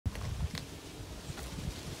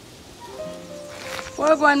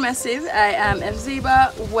Well, go on, Massive. I am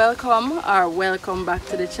Fziba. Welcome back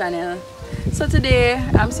to the channel. So today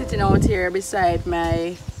I'm sitting out here beside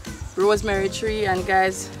my rosemary tree, and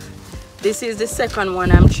guys, this is the second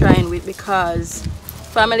one I'm trying with because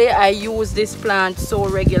family, I use this plant so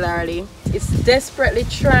regularly. It's desperately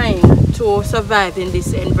trying to survive in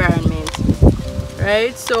this environment,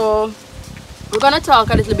 right? So we're gonna talk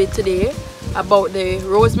a little bit today about the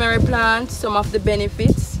rosemary plant, some of the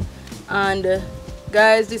benefits, and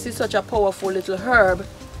guys, this is such a powerful little herb.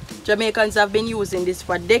 Jamaicans have been using this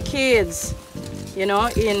for decades, you know,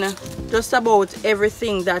 in just about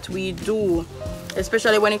everything that we do,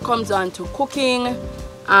 especially when it comes on to cooking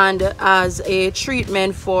and as a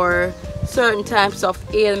treatment for certain types of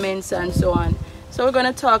ailments and so on. So we're going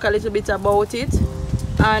to talk a little bit about it.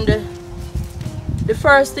 And the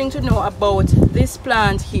first thing to know about this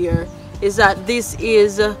plant here is that this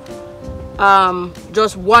is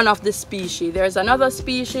just one of the species. There's another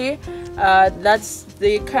species that's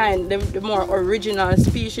the more original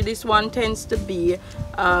species. This one tends to be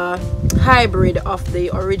a hybrid of the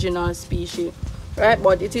original species, right?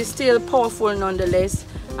 But it is still powerful nonetheless,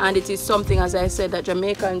 and it is something, as I said, that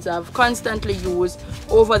Jamaicans have constantly used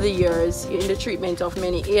over the years in the treatment of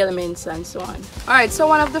many ailments and so on. Alright, so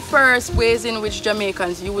one of the first ways in which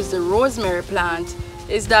Jamaicans use the rosemary plant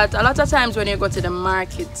is that a lot of times when you go to the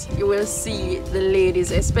market, you will see the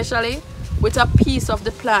ladies especially with a piece of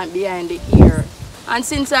the plant behind the ear. And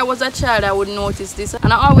since I was a child, I would notice this,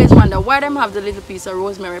 and I always wonder why them have the little piece of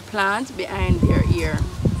rosemary plant behind their ear.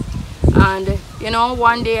 And you know,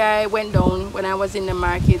 one day I went down when I was in the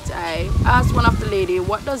market. I asked one of the lady,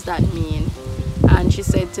 what does that mean? And she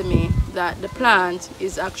said to me that the plant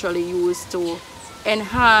is actually used to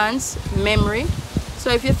enhance memory. So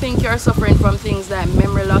if you think you're suffering from things like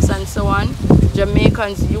memory loss and so on,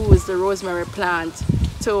 Jamaicans use the rosemary plant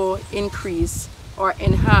to increase or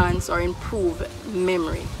enhance or improve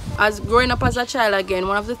memory. As growing up as a child, again,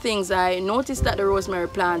 one of the things I noticed that the rosemary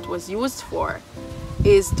plant was used for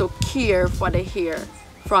is to care for the hair.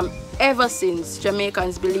 From ever since,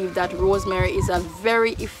 Jamaicans believe that rosemary is a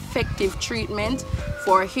very effective treatment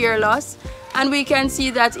for hair loss, and we can see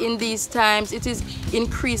that in these times it is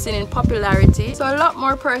increasing in popularity. So a lot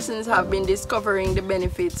more persons have been discovering the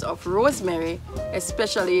benefits of rosemary,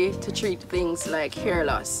 especially to treat things like hair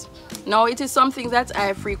loss. Now, it is something that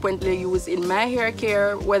I frequently use in my hair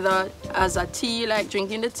care, whether as a tea, like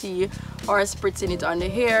drinking the tea, or spritzing it on the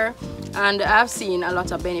hair, and I've seen a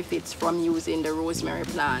lot of benefits from using the rosemary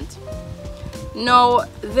plant. Now,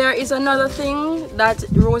 there is another thing that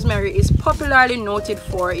rosemary is popularly noted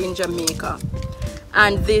for in Jamaica,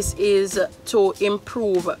 and this is to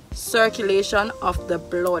improve circulation of the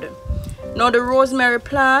blood. Now, the rosemary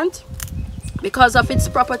plant, because of its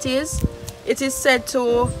properties, it is said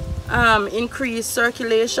to increase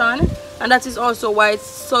circulation, and that is also why it's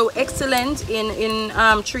so excellent in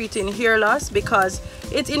treating hair loss, because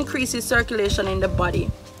it increases circulation in the body.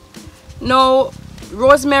 Now,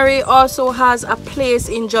 rosemary also has a place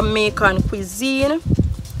in Jamaican cuisine.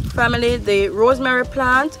 Family, the rosemary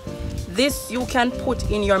plant, this you can put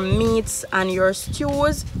in your meats and your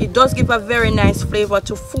stews. It does give a very nice flavor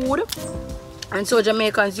to food, and so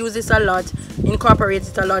Jamaicans use this a lot, incorporate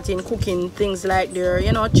it a lot in cooking things like their,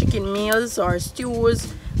 you know, chicken meals or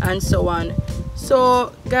stews and so on.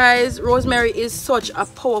 So guys, rosemary is such a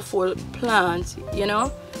powerful plant, you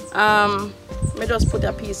know. Let me just put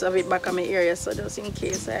a piece of it back on my area, so just in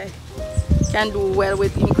case I can do well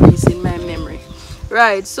with increasing my memory.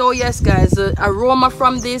 Right, so yes guys, the aroma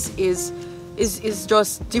from this is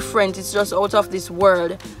just different. It's just out of this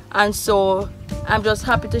world, and so I'm just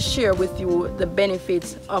happy to share with you the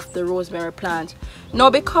benefits of the rosemary plant. Now,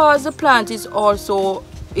 because the plant is also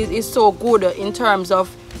so good in terms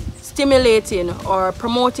of stimulating or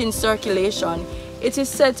promoting circulation, it is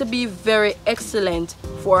said to be very excellent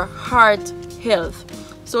for heart health.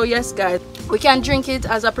 So yes guys, we can drink it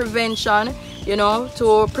as a prevention, you know,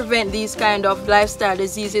 to prevent these kind of lifestyle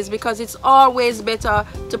diseases, because it's always better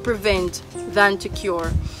to prevent than to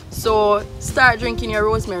cure. So start drinking your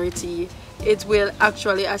rosemary tea. It will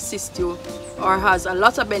actually assist you, or has a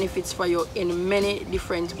lot of benefits for you in many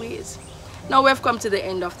different ways. Now we've come to the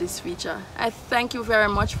end of this feature. I thank you very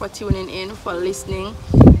much for tuning in, for listening,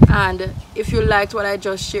 and if you liked what I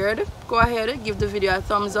just shared, go ahead, give the video a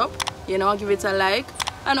thumbs up, you know, give it a like,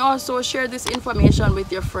 and also share this information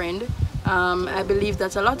with your friend. I believe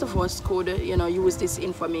that a lot of us could, you know, use this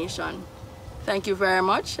information. Thank you very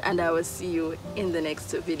much, and I will see you in the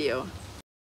next video.